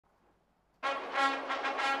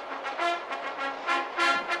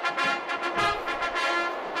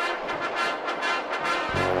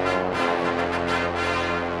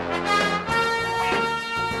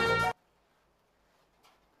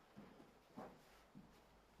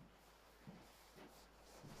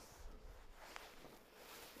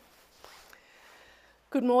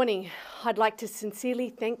Good morning. I'd like to sincerely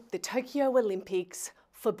thank the Tokyo Olympics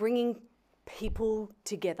for bringing people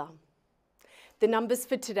together. The numbers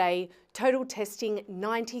for today: total testing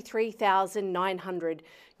 93,900,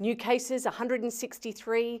 new cases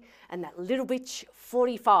 163, and that little bitch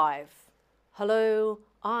 45. Hello,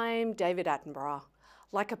 I'm David Attenborough.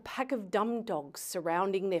 Like a pack of dumb dogs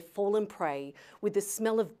surrounding their fallen prey with the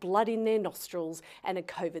smell of blood in their nostrils and a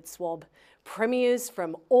COVID swab, premiers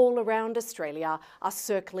from all around Australia are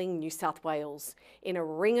circling New South Wales. In a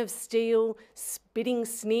ring of steel, spitting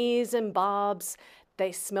sneers and barbs,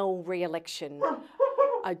 they smell re-election.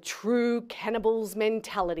 A true cannibal's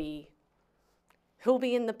mentality. Who'll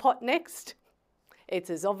be in the pot next? It's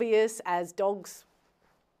as obvious as dogs.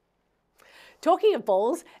 Talking of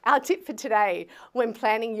balls, our tip for today: when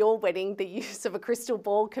planning your wedding, the use of a crystal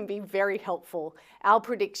ball can be very helpful. Our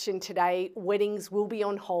prediction today: weddings will be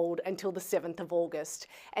on hold until the 7th of August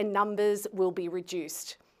and numbers will be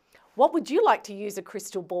reduced. What would you like to use a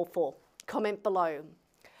crystal ball for? Comment below.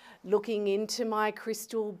 Looking into my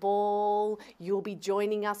crystal ball, you'll be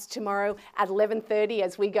joining us tomorrow at 11:30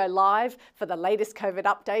 as we go live for the latest COVID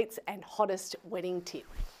updates and hottest wedding tips.